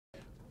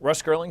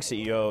Russ Girling,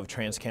 CEO of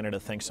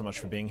TransCanada, thanks so much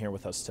for being here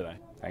with us today.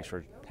 Thanks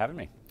for having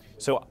me.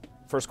 So,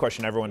 first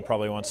question everyone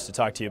probably wants to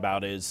talk to you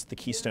about is the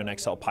Keystone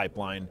XL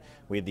pipeline.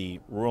 We had the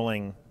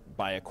ruling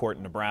by a court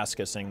in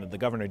Nebraska saying that the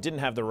governor didn't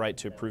have the right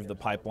to approve the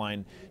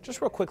pipeline.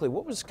 Just real quickly,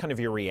 what was kind of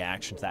your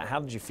reaction to that?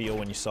 How did you feel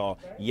when you saw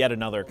yet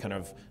another kind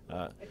of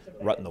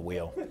rut in the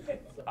wheel?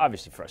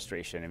 Obviously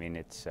frustration. I mean,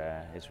 it's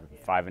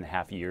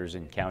 5.5 years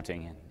and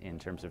counting in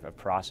terms of a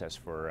process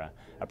for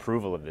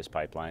approval of this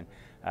pipeline.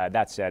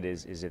 That said,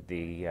 is that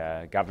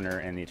the governor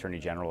and the attorney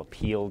general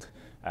appealed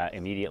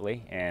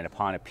immediately, and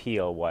upon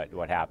appeal,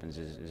 what happens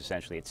is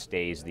essentially it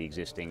stays the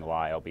existing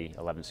law. LB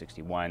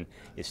 1161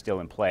 is still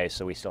in place,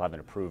 so we still have an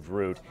approved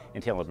route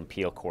until an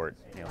appeal court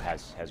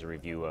has a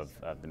review of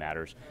the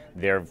matters.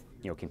 Their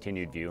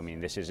continued view. I mean,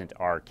 this isn't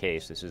our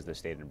case. This is the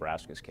state of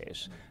Nebraska's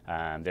case.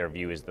 Their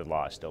view is the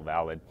law is still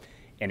valid,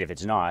 and if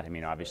it's not, I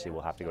mean, obviously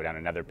we'll have to go down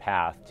another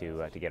path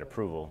to get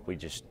approval. We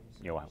just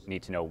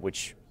need to know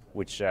which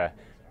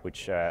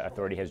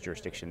authority has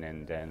jurisdiction,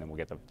 and then we'll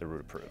get the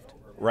route approved.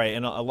 Right,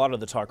 and a lot of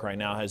the talk right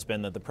now has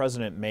been that the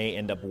president may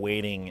end up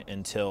waiting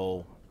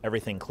until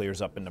everything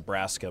clears up in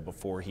Nebraska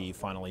before he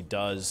finally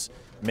does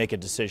make a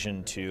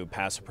decision to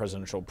pass a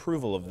presidential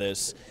approval of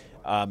this.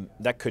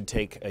 That could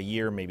take a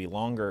year, maybe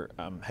longer.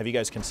 Have you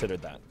guys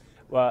considered that?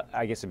 Well,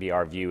 I guess it'd be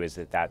our view is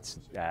that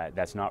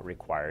that's not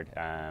required.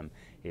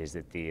 Is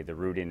that the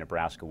route in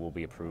Nebraska will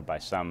be approved by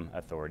some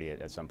authority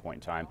at some point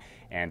in time,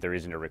 and there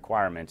isn't a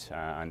requirement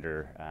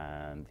under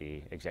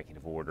the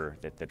executive order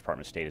that the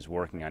Department of State is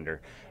working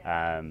under.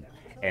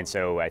 And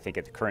so I think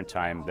at the current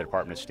time, the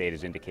Department of State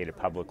has indicated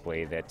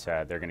publicly that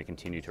they're going to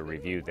continue to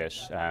review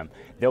this.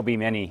 There'll be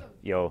many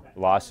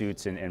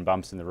lawsuits and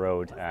bumps in the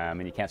road,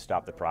 and you can't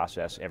stop the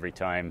process every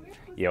time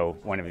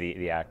one of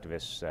the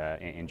activists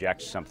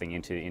injects something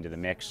into the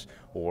mix,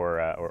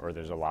 or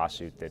there's a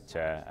lawsuit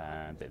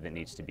that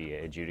needs to be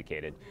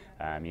adjudicated.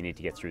 You need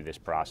to get through this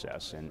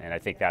process, and I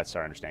think that's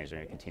our understanding, is they're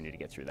going to continue to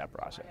get through that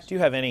process. Do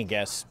you have any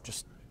guess,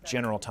 just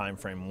general time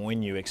frame,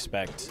 when you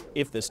expect,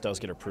 if this does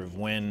get approved,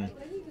 when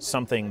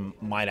something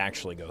might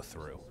actually go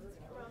through?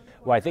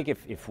 Well, I think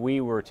if we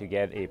were to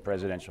get a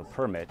presidential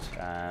permit,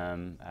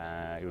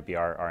 it would be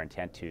our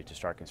intent to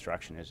start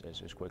construction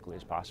as quickly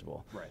as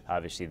possible. Right.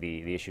 Obviously,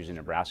 the issues in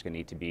Nebraska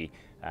need to be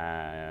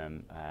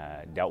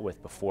dealt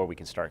with before we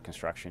can start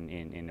construction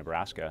in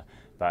Nebraska.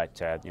 But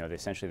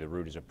essentially the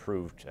route is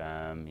approved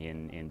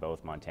in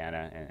both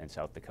Montana and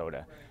South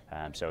Dakota.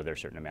 So there are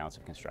certain amounts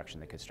of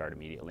construction that could start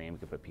immediately, and we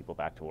could put people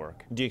back to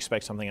work. Do you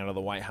expect something out of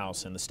the White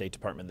House and the State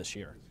Department this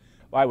year?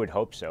 Well, I would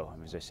hope so.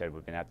 As I said,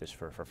 we've been at this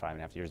for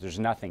 5.5 years. There's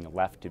nothing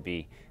left to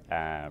be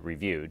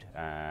reviewed.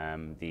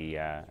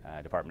 The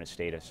Department of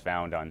State has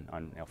found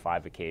on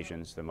 5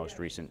 occasions the most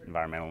recent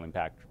environmental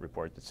impact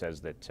report that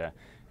says that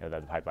that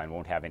the pipeline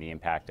won't have any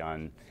impact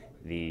on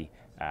the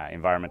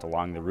environment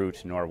along the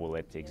route, nor will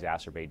it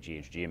exacerbate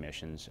GHG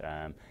emissions.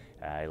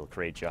 It'll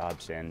create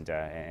jobs and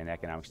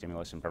economic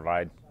stimulus and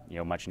provide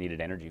much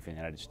needed energy for the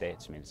United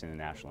States. I mean, it's in the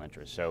national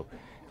interest. So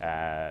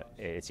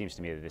it seems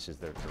to me that this is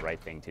the right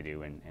thing to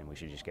do, and we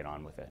should just get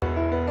on with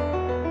it.